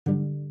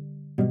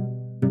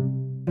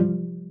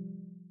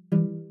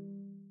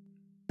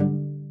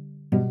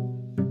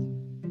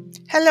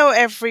Hello,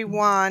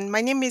 everyone.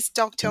 My name is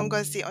Dr.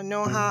 Ngozi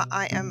Onoha.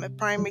 I am a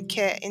primary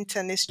care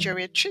internist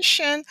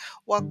geriatrician.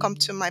 Welcome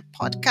to my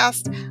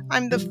podcast.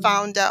 I'm the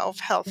founder of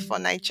Health for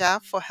Nigeria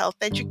for health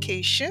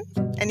education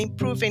and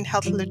improving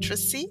health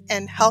literacy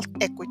and health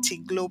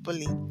equity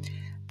globally.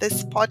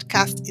 This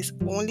podcast is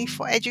only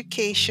for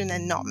education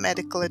and not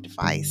medical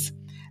advice.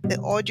 The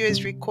audio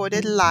is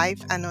recorded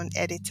live and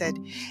unedited.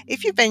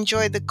 If you've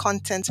enjoyed the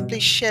content,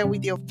 please share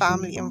with your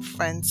family and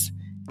friends.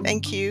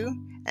 Thank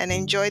you and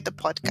enjoy the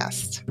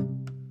podcast.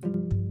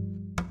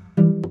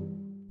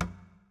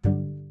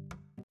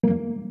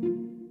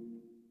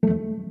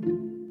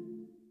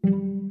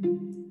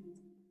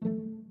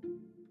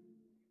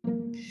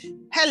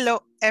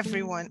 Hello,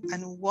 everyone,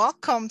 and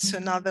welcome to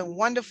another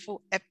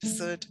wonderful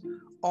episode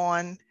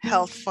on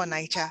Health for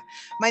Nigeria.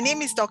 My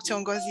name is Dr.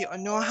 Ngozi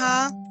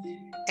Onoha,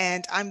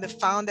 and I'm the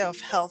founder of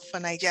Health for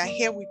Nigeria.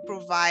 Here we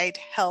provide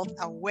health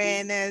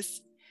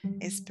awareness,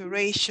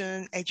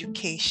 inspiration,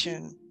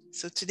 education.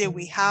 So today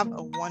we have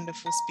a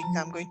wonderful speaker.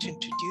 I'm going to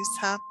introduce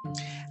her.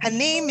 Her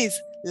name is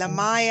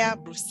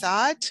Lamya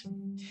Broussard.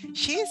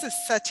 She is a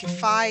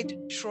certified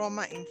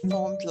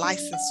trauma-informed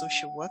licensed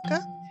social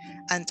worker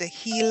and a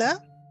healer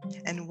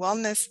and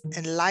wellness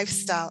and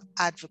lifestyle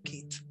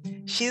advocate.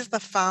 She is the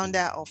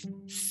founder of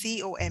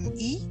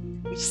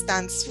COME, which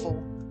stands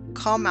for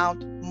Come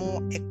Out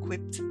More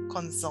Equipped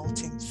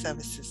Consulting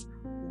Services.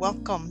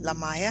 Welcome,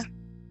 Lamya.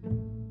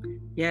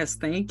 Yes,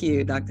 thank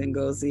you, Dr.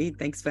 Ngozi.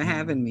 Thanks for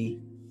having me.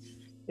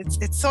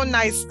 It's so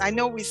nice. I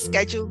know we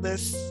scheduled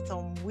this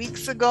some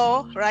weeks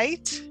ago,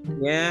 right?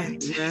 Yeah.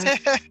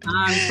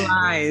 Time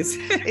flies.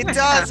 It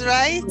does,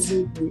 right?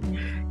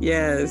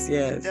 Yes.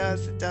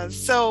 It does.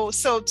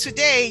 So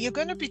today you're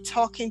going to be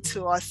talking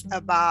to us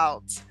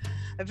about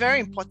a very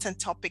important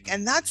topic,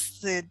 and that's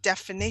the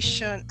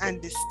definition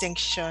and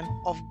distinction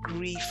of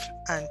grief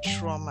and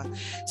trauma.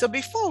 So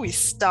before we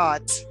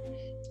start,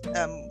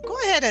 go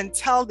ahead and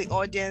tell the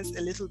audience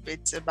a little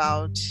bit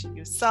about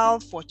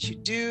yourself, what you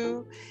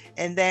do,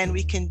 and then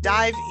we can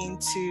dive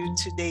into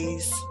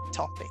today's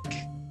topic.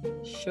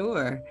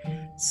 Sure.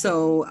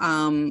 So,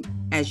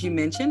 as you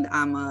mentioned,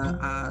 I'm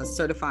a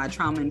certified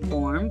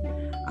trauma-informed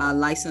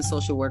licensed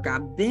social worker.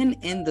 I've been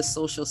in the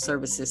social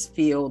services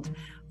field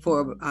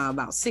for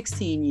about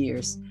 16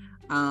 years.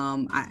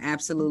 I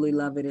absolutely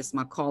love it. It's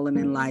my calling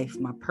in life,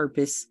 my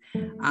purpose.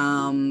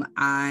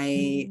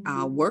 I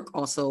work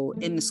also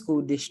in the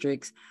school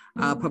districts,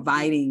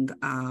 providing,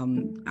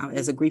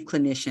 as a grief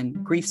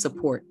clinician, grief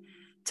support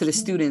to the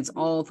students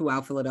all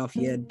throughout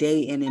Philadelphia,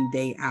 day in and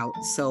day out.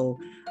 So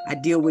I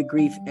deal with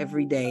grief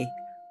every day,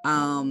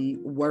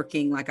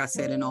 working, like I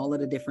said, in all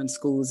of the different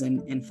schools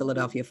in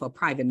Philadelphia for a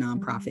private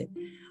nonprofit.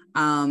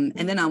 And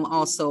then I'm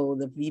also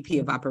the VP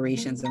of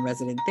Operations and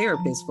Resident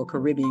Therapist for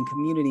Caribbean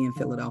Community in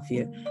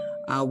Philadelphia,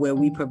 where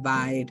we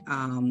provide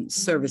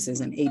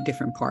services in 8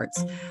 different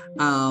parts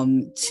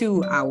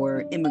to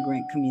our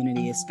immigrant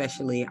community,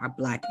 especially our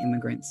Black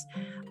immigrants.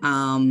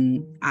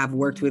 I've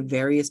worked with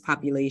various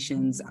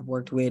populations. I've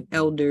worked with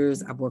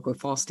elders. I've worked with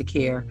foster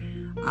care.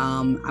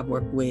 I've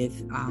worked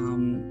with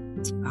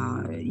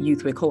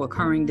youth with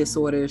co-occurring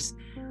disorders.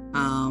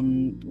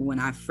 When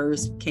I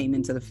first came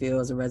into the field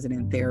as a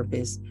resident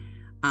therapist.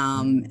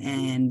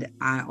 And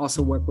I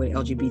also work with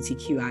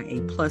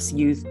LGBTQIA plus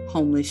youth,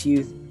 homeless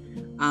youth.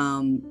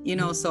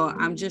 So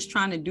I'm just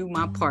trying to do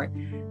my part,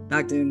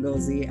 Dr.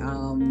 Ngozi,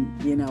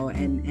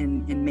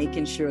 and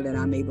making sure that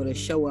I'm able to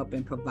show up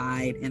and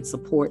provide and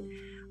support,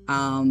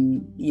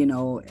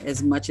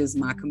 as much as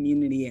my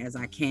community as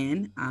I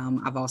can.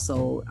 I've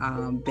also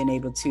been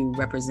able to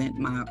represent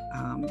my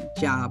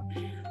job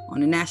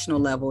on a national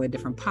level at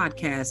different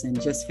podcasts, and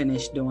just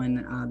finished doing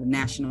the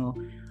National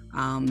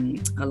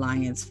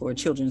Alliance for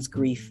Children's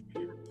Grief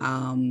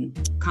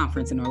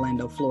conference in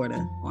Orlando,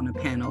 Florida, on a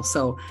panel.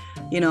 So,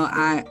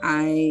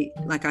 I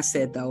like I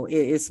said, though,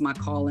 it's my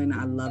calling.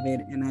 I love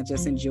it. And I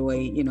just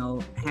enjoy,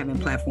 having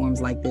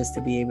platforms like this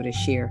to be able to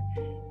share,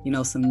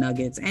 some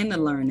nuggets and to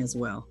learn as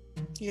well.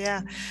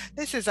 Yeah,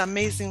 this is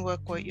amazing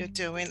work what you're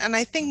doing. And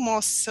I think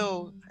more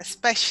so,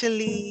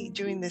 especially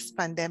during this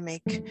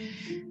pandemic,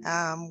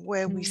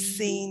 where we've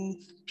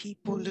seen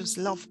people lose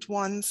loved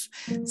ones.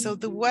 So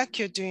the work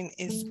you're doing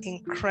is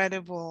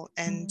incredible,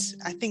 and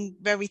I think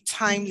very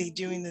timely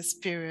during this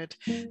period.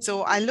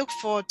 So I look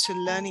forward to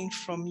learning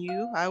from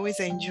you. I always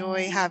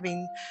enjoy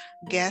having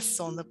guests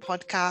on the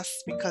podcast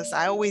because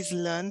I always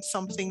learn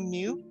something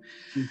new.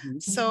 Mm-hmm.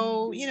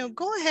 So,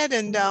 go ahead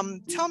and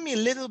tell me a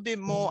little bit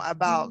more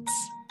about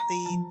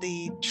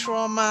the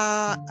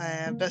trauma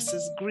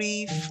versus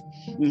grief,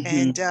 mm-hmm.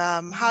 and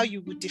how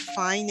you would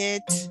define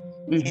it,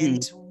 mm-hmm.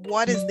 and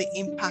what is the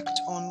impact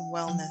on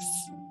wellness?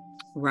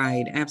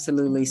 Right,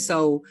 absolutely.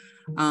 So,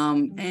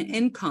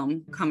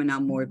 coming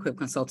out more equipped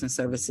consulting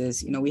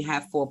services, we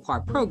have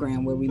 4-part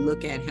program where we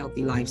look at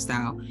healthy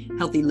lifestyle,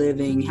 healthy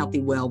living,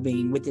 healthy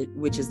well-being,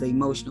 which is the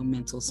emotional,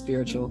 mental,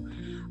 spiritual,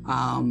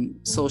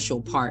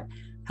 social part.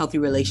 healthy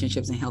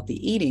relationships and healthy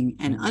eating.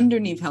 And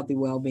underneath healthy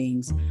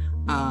well-being,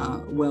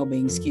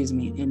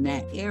 in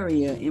that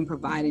area, in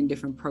providing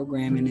different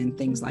programming and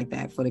things like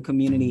that for the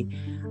community.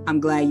 I'm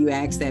glad you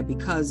asked that,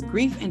 because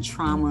grief and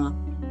trauma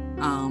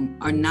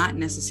are not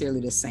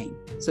necessarily the same.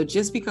 So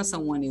just because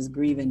someone is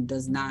grieving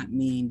does not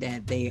mean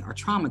that they are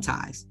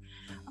traumatized.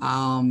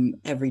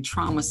 Every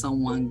trauma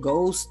someone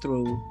goes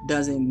through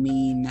doesn't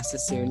mean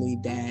necessarily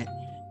that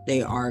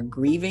they are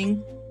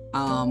grieving.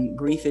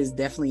 Grief is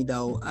definitely,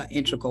 though, an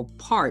integral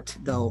part,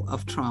 though,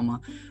 of trauma,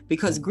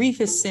 because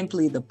grief is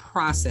simply the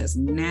process,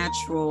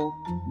 natural,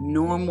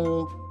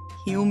 normal,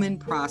 human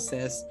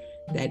process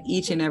that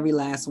each and every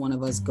last one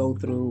of us go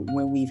through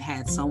when we've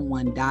had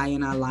someone die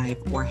in our life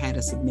or had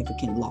a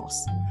significant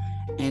loss.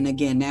 And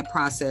again, that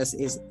process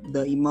is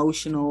the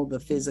emotional, the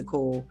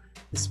physical,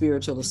 the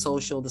spiritual, the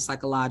social, the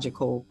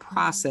psychological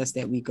process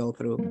that we go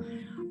through.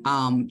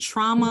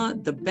 Trauma,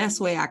 the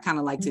best way I kind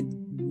of like to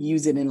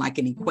use it in like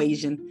an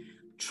equation.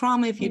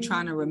 Trauma, if you're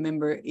trying to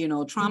remember,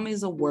 trauma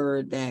is a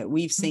word that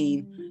we've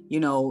seen,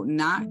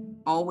 not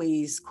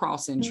always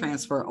cross and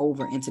transfer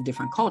over into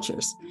different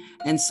cultures.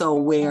 And so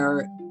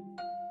where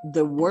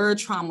the word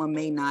trauma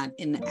may not,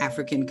 in the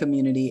African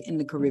community, in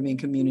the Caribbean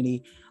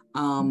community,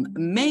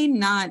 may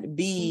not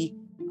be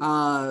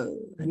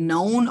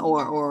known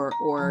or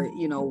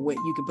what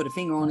you can put a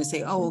finger on and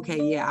say, oh,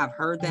 okay, yeah, I've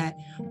heard that.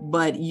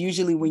 But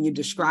usually when you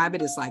describe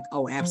it, it's like,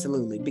 oh,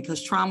 absolutely.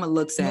 Because trauma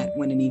looks at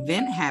when an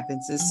event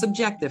happens, it's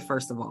subjective,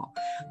 first of all,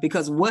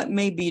 because what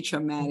may be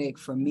traumatic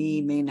for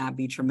me may not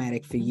be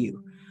traumatic for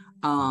you.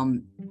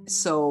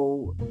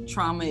 So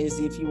trauma is,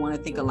 if you want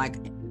to think of like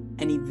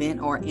an event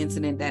or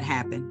incident that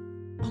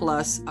happened,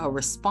 plus a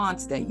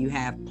response that you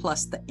have,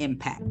 plus the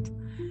impact.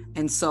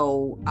 And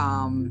so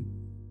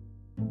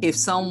if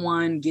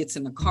someone gets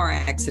in a car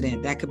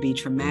accident, that could be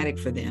traumatic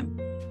for them.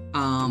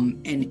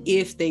 And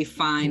if they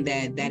find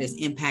that that is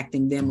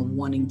impacting them of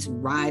wanting to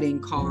ride in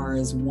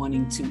cars,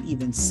 wanting to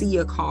even see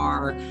a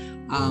car,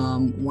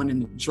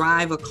 wanting to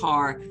drive a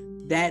car,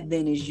 that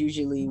then is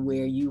usually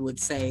where you would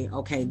say,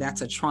 okay,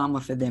 that's a trauma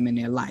for them in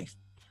their life.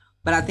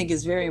 But I think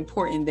it's very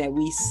important that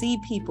we see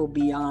people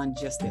beyond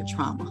just their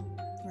trauma,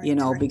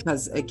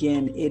 because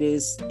again,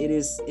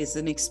 it's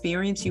an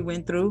experience you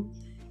went through.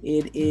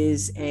 It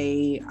is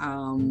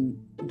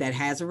that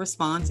has a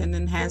response and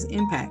then has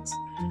impacts.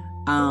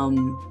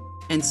 And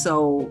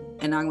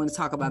I'm going to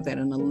talk about that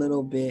in a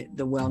little bit,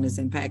 the wellness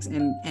impacts.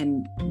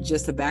 And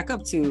just to back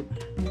up to,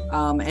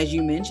 as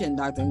you mentioned,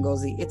 Dr.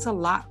 Ngozi, it's a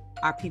lot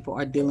our people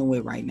are dealing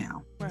with right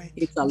now. Right.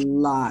 It's a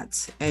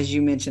lot, as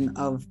you mentioned,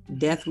 of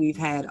death we've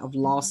had, of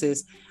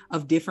losses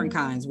of different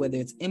kinds, whether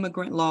it's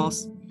immigrant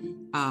loss,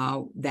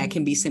 that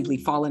can be simply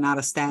falling out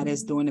of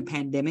status during the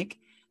pandemic,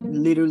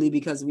 literally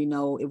because we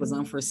know it was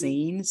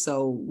unforeseen.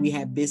 So we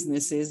had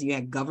businesses, you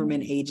had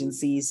government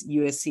agencies,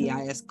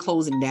 USCIS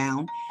closing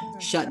down,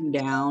 shutting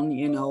down,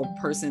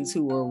 persons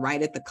who were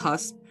right at the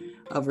cusp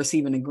of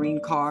receiving a green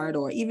card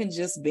or even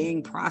just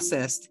being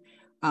processed,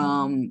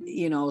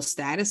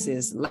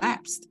 statuses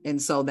lapsed.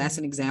 And so that's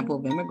an example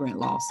of immigrant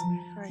loss.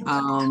 Right.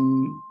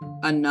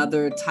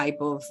 Another type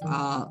of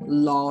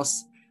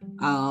loss,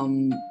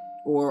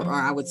 or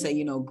I would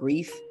say,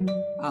 grief.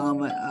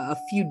 A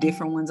few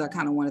different ones I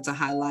kind of wanted to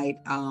highlight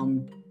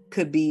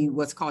could be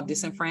what's called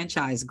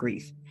disenfranchised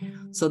grief.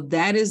 So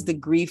that is the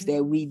grief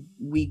that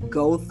we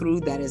go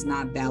through that is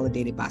not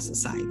validated by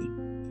society.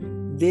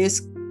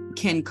 This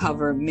can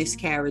cover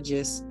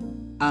miscarriages.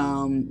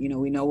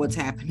 We know what's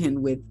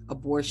happening with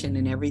abortion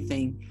and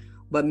everything,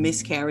 but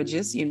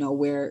miscarriages,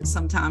 where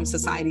sometimes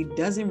society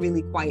doesn't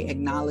really quite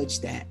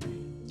acknowledge that.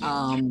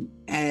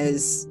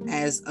 As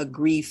a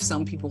grief,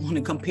 some people want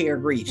to compare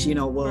griefs,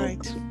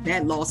 Right.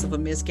 That loss of a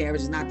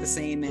miscarriage is not the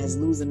same as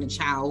losing a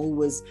child who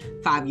was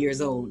 5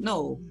 years old.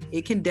 No,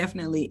 it can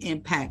definitely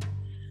impact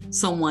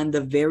someone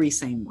the very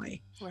same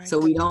way. Right. So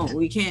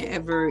we can't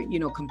ever,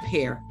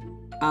 compare.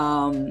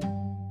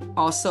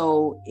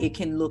 Also, it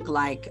can look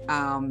like,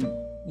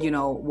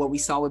 what we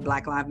saw with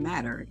Black Lives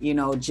Matter,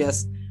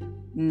 just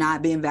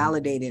not being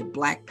validated,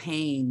 Black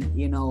pain,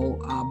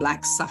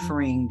 Black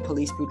suffering,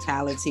 police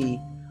brutality.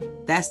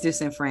 That's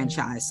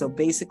disenfranchised. So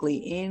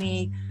basically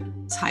any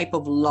type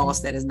of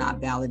loss that is not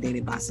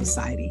validated by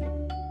society.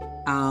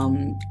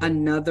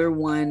 Another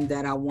one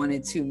that I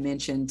wanted to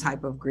mention,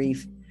 type of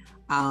grief,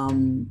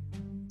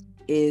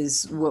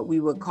 is what we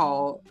would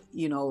call,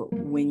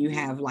 when you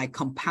have like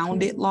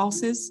compounded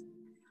losses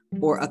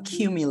or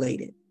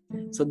accumulated.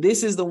 So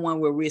this is the one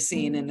where we're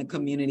seeing in the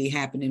community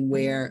happening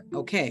where,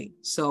 okay,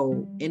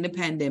 so in the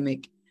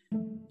pandemic,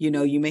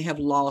 you may have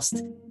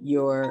lost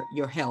your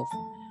health.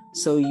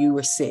 So you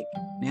were sick.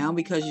 Now,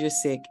 because you're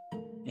sick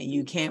and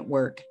you can't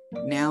work,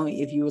 now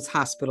if you was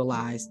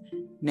hospitalized,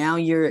 now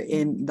you're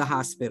in the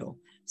hospital.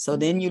 So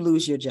then you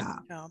lose your job.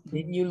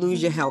 Then you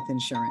lose your health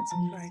insurance.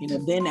 Right.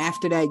 Then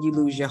after that, you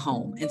lose your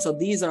home. And so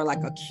these are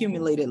like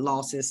accumulated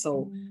losses.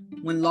 So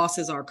when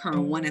losses are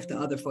occurring one after the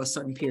other for a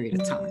certain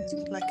period of time.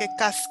 Like a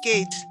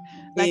cascade.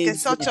 like a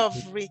sort of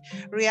Exactly.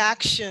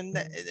 reaction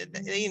that,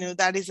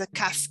 that is a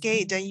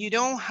cascade, and you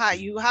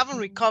haven't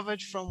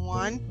recovered from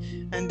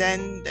one, and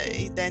then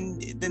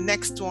the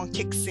next one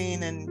kicks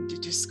in, and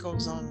it just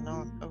goes on and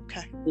on.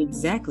 Okay.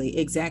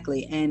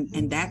 Exactly.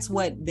 And that's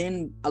what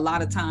then a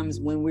lot of times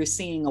when we're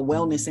seeing a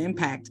wellness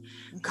impact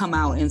come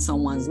out in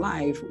someone's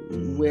life,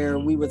 where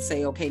we would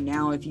say, okay,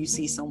 now if you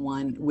see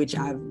someone, which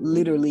I've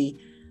literally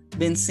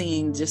been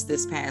seeing just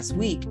this past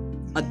week,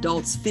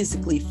 adults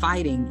physically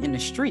fighting in the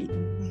street.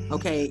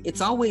 Okay,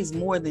 it's always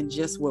more than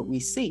just what we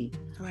see.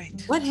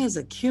 Right. What has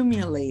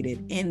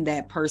accumulated in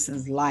that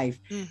person's life,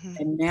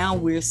 and now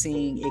we're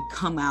seeing it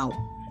come out,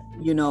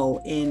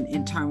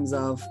 in terms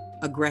of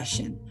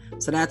aggression.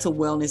 So that's a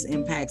wellness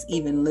impacts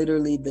even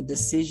literally the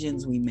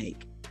decisions we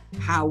make,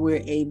 how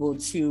we're able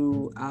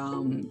to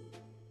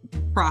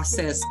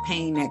process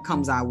pain that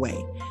comes our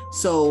way.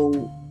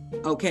 So,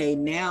 okay,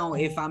 now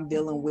if I'm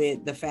dealing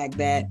with the fact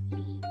that,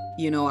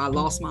 I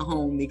lost my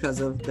home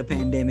because of the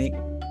pandemic,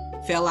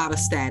 fell out of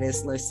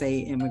status, let's say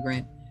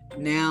immigrant.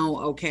 Now,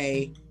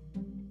 okay,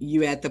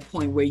 you at the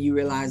point where you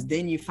realize,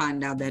 then you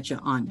find out that your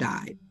aunt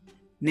died.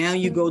 Now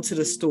you go to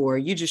the store,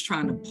 you're just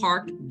trying to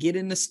park, get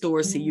in the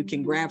store so you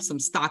can grab some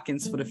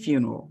stockings for the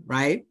funeral,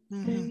 right?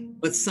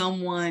 But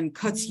someone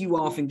cuts you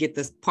off and get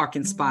the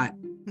parking spot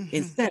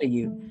instead of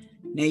you.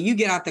 Now you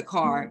get out the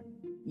car,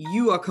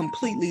 you are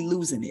completely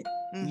losing it.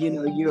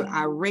 You're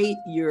irate,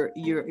 you're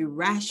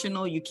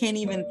irrational. You can't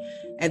even,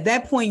 at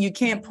that point, you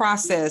can't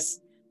process,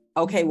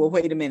 okay, well,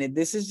 wait a minute.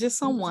 This is just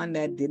someone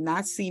that did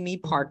not see me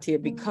parked here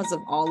because of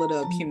all of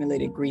the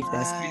accumulated grief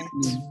that's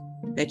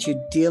happening, that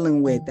you're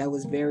dealing with. That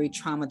was very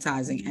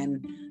traumatizing.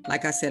 And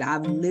like I said,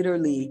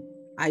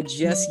 I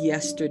just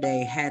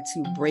yesterday had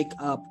to break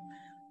up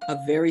a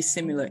very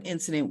similar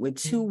incident with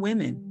two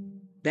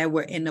women that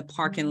were in the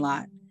parking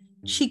lot,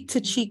 cheek to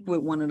cheek with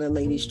one of the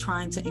ladies,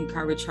 trying to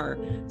encourage her,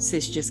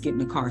 sis, just get in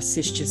the car,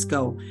 sis, just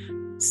go.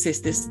 Sis,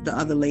 the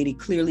other lady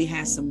clearly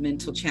has some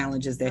mental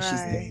challenges that she's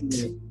dealing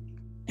with.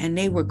 And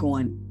they were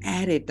going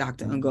at it,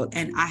 Dr. Ungo.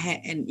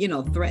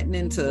 And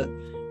threatening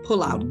to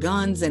pull out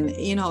guns. And,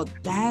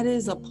 that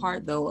is a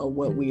part, though, of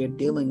what we are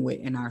dealing with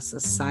in our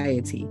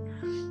society.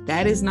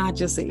 That is not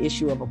just an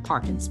issue of a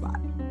parking spot,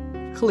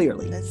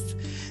 clearly.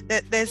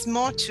 There's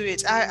more to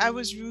it. I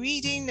was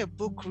reading a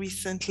book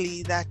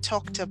recently that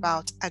talked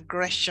about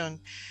aggression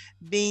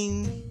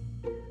being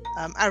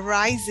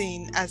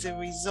arising as a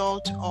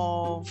result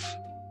of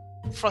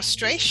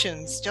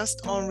frustrations,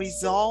 just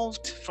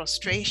unresolved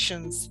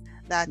frustrations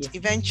that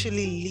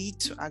eventually lead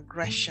to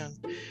aggression.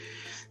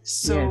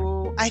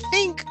 So I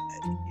think,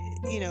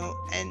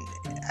 and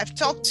I've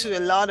talked to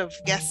a lot of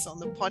guests on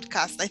the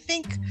podcast, I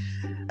think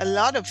a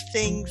lot of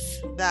things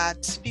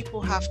that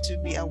people have to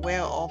be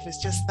aware of is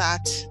just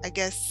that, I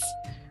guess,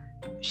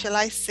 shall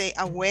I say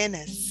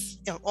awareness,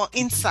 or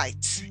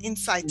insight.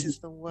 Insight is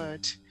the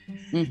word.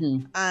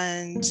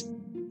 And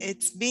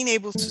it's being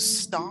able to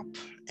stop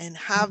and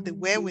have the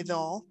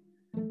wherewithal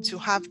to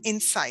have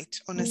insight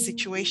on a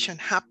situation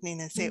happening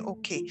and say,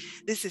 okay,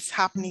 this is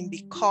happening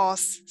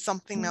because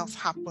something else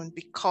happened,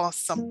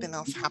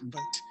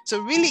 So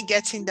really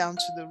getting down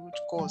to the root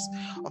cause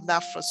of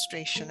that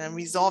frustration and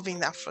resolving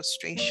that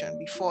frustration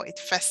before it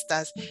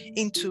festers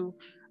into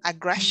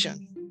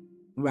aggression.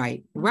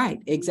 Right,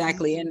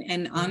 exactly.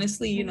 And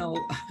honestly,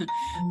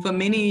 for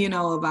many,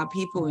 of our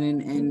people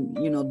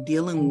and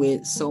dealing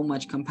with so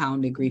much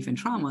compounded grief and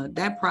trauma,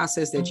 that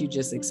process that you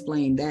just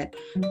explained, that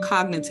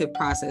cognitive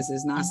process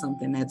is not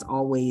something that's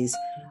always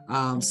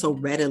so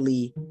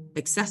readily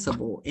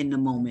accessible in the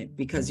moment,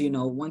 because,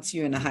 once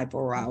you're in a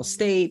hyperaroused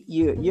state,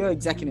 your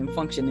executive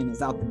functioning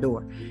is out the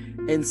door.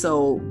 And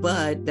so,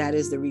 but that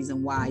is the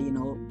reason why,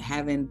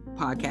 having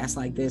podcasts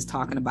like this,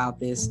 talking about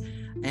this,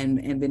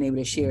 and being able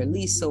to share at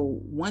least. So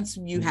once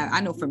you have, I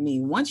know for me,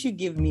 once you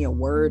give me a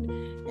word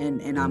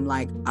and I'm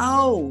like,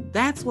 oh,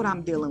 that's what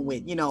I'm dealing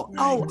with,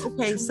 oh,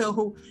 okay.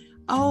 So,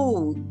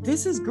 oh,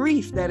 this is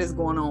grief that is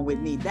going on with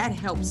me. That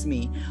helps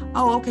me.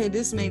 Oh, okay.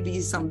 This may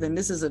be something,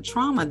 this is a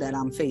trauma that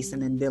I'm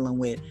facing and dealing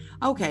with.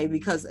 Okay.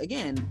 Because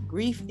again,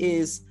 grief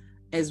is,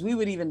 as we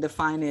would even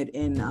define it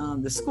in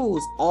the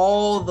schools,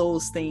 all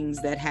those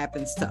things that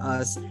happens to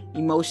us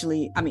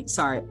emotionally,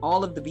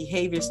 all of the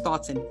behaviors,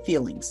 thoughts, and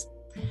feelings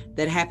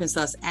that happens to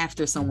us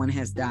after someone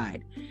has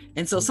died.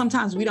 And so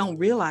sometimes we don't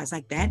realize,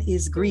 like, that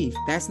is grief.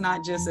 That's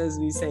not just, as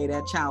we say,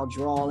 that child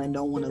drawl and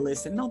don't want to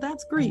listen. No,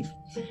 that's grief.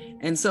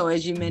 And so,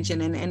 as you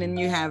mentioned, and then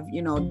you have,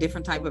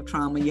 different type of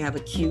trauma. You have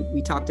acute,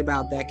 we talked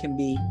about, that can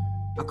be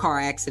a car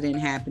accident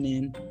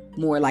happening,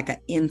 more like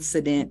an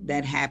incident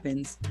that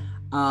happens.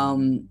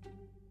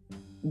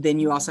 Then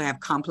you also have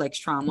complex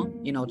trauma,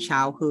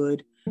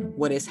 childhood,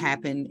 what has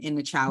happened in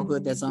the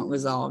childhood that's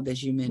unresolved,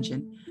 as you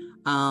mentioned.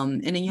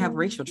 And then you have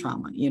racial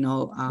trauma.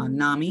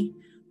 NAMI,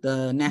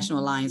 the National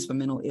Alliance for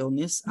Mental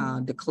Illness,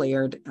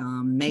 declared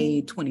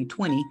May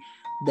 2020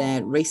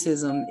 that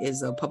racism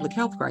is a public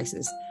health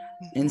crisis.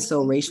 And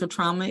so racial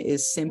trauma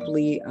is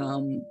simply,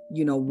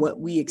 what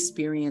we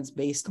experience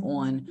based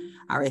on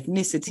our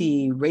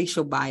ethnicity,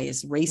 racial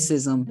bias,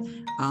 racism,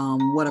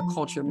 what a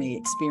culture may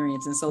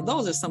experience. And so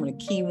those are some of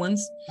the key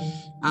ones.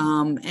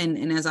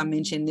 And as I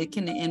mentioned, it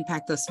can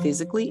impact us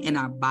physically in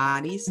our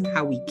bodies,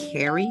 how we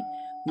carry.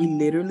 We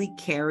literally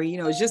carry,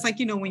 it's just like,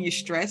 when you're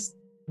stressed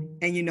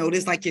and you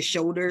notice like your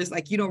shoulders,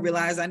 like you don't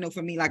realize, I know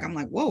for me, like I'm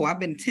like, whoa, I've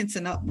been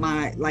tensing up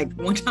like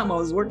one time I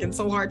was working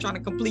so hard trying to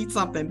complete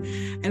something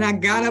and I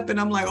got up and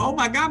I'm like, oh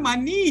my God, my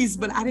knees,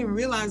 but I didn't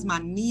realize my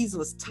knees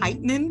was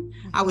tightening.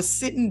 I was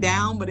sitting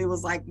down, but it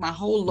was like my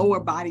whole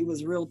lower body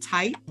was real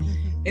tight.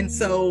 And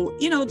so,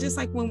 just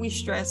like when we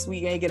stress,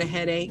 we may get a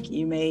headache,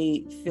 you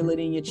may feel it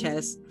in your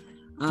chest.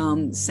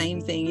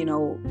 Same thing,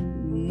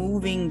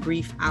 moving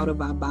grief out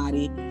of our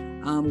body.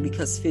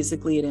 Because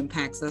physically it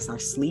impacts us, our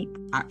sleep,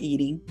 our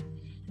eating.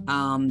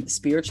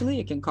 Spiritually,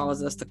 it can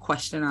cause us to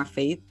question our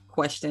faith,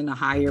 question a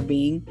higher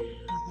being.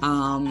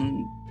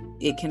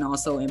 It can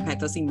also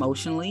impact us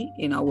emotionally,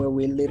 where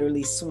we're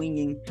literally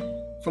swinging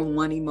from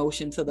one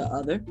emotion to the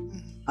other.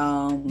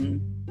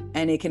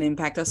 And it can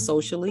impact us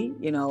socially,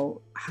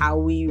 how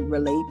we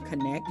relate,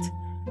 connect,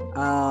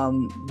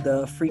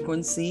 the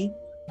frequency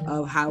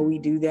of how we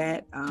do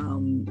that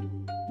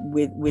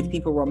with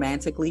people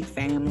romantically,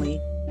 family,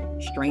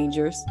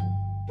 strangers,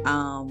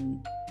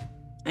 and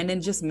then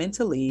just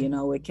mentally,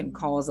 it can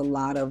cause a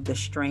lot of the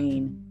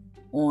strain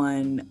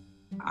on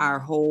our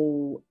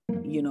whole,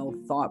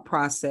 thought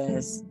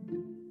process,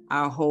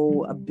 our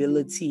whole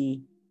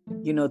ability,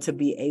 to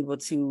be able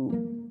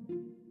to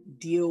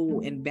deal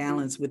and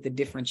balance with the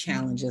different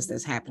challenges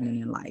that's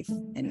happening in life.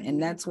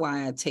 And that's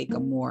why I take a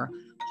more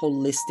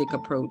holistic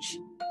approach,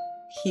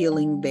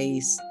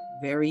 healing-based,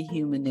 very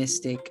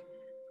humanistic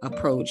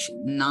approach,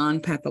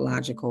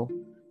 non-pathological,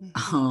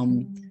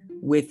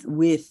 with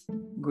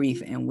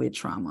grief and with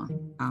trauma,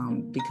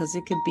 because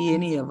it could be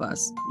any of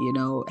us,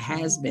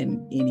 has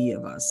been any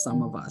of us,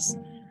 some of us.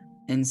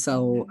 And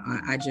so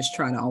I just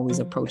try to always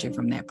approach it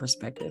from that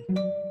perspective.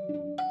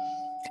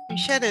 You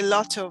shared a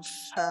lot of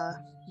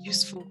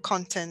useful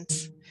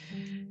content,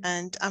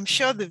 and I'm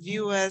sure the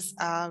viewers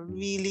are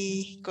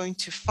really going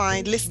to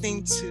find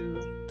listening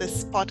to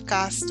this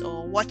podcast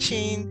or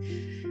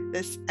watching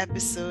this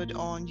episode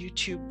on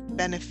YouTube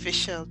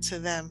beneficial to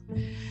them.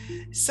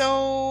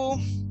 So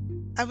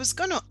I was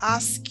going to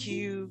ask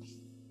you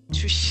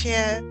to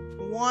share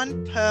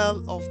one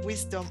pearl of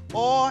wisdom,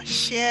 or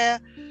share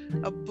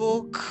a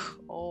book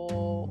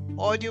or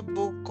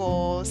audiobook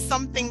or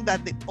something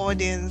that the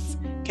audience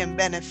can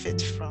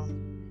benefit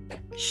from.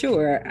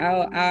 Sure.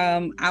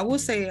 I will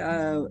say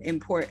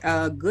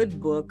a good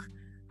book.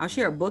 I'll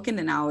share a book, and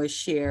then I will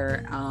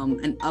share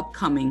an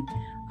upcoming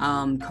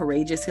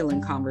Courageous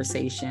Healing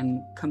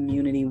Conversation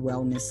Community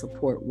Wellness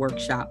Support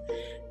Workshop.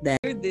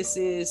 This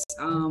is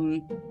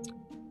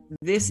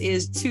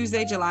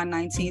Tuesday, July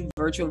 19th,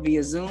 virtual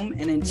via Zoom,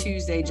 and then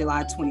Tuesday,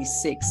 July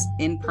 26th,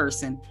 in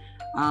person.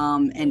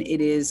 And it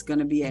is going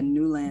to be at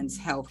Newlands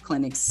Health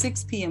Clinic,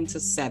 6 p.m. to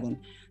 7.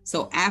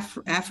 So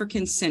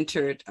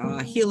African-centered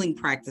healing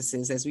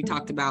practices, as we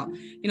talked about,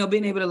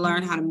 being able to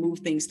learn how to move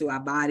things through our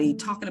body,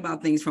 talking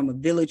about things from a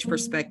village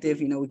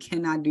perspective. We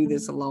cannot do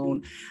this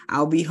alone.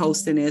 I'll be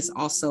hosting this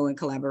also in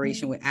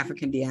collaboration with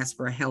African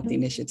Diaspora Health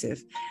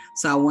Initiative.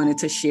 So I wanted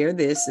to share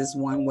this as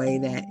one way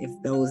that if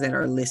those that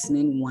are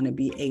listening want to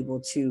be able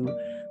to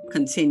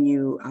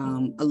continue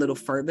a little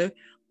further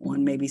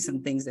on maybe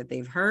some things that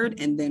they've heard.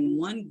 And then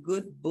one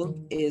good book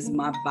is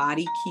My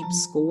Body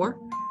Keeps Score.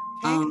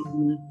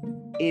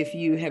 If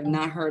you have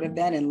not heard of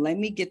that, and let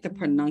me get the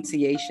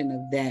pronunciation of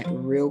that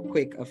real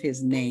quick of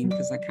his name,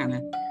 because I kind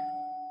of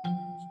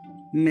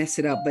mess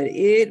it up, but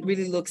it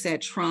really looks at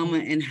trauma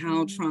and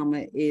how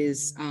trauma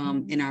is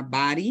in our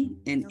body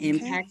and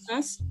impacts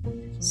us.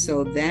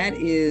 So that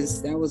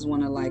was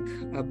one of like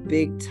a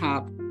big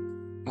top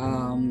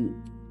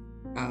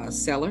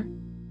seller.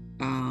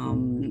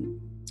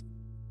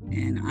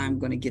 And I'm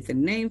going to get the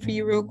name for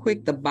you real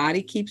quick. The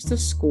Body Keeps the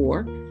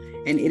Score.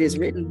 And it is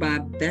written by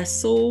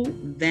Bessel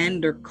van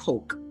der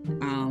Kolk,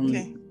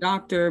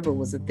 doctor, but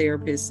was a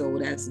therapist. So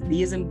that's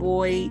B as in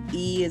boy,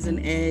 E as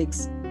in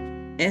eggs,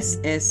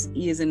 SS,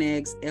 E as in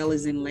eggs, L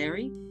as in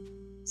Larry.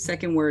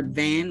 Second word,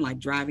 van, like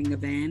driving a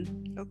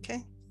van.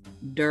 Okay.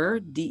 Der,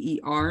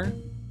 D-E-R,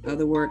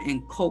 other word,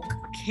 and Kolk,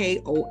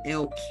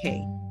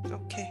 K-O-L-K.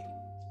 Okay.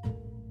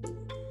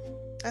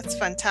 That's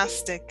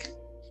fantastic.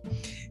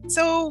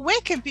 So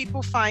where can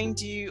people find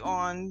you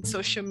on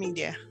social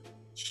media?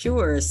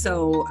 Sure.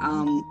 So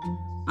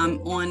I'm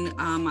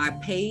on my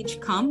page,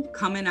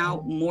 Coming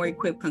Out More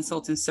Equipped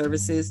Consulting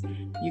Services.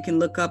 You can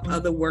look up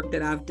other work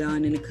that I've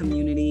done in the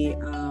community,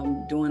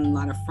 doing a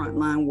lot of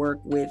frontline work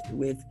with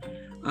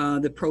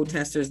the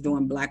protesters,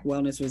 doing Black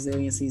Wellness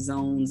Resiliency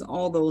Zones,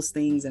 all those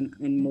things and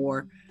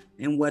more.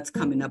 And what's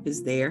coming up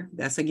is there.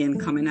 That's again,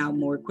 Coming Out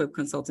More Equipped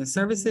Consulting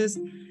Services.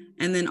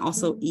 And then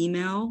also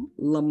email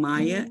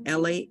Lamya,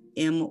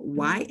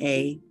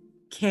 Lamya,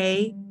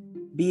 K,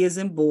 B as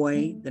in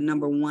boy, the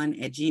number 1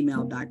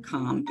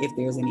 @gmail.com if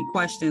there's any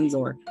questions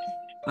or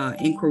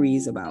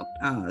inquiries about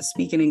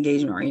speaking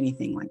engagement or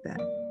anything like that.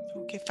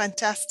 Okay,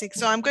 fantastic.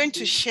 So I'm going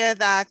to share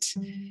that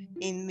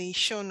in the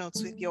show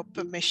notes with your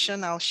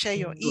permission. I'll share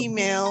your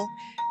email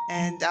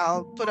and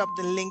I'll put up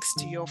the links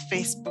to your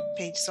Facebook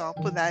page. So I'll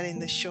put that in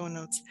the show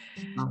notes.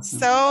 Awesome.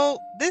 So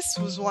this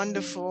was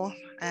wonderful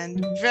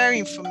and very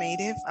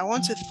informative. I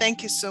want to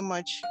thank you so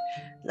much,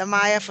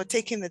 Lamya, for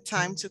taking the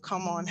time to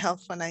come on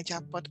Health for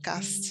Naija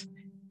podcast.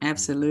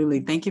 Absolutely.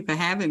 Thank you for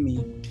having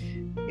me.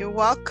 You're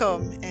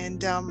welcome,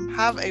 and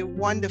have a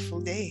wonderful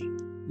day.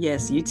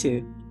 Yes, you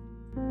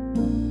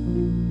too.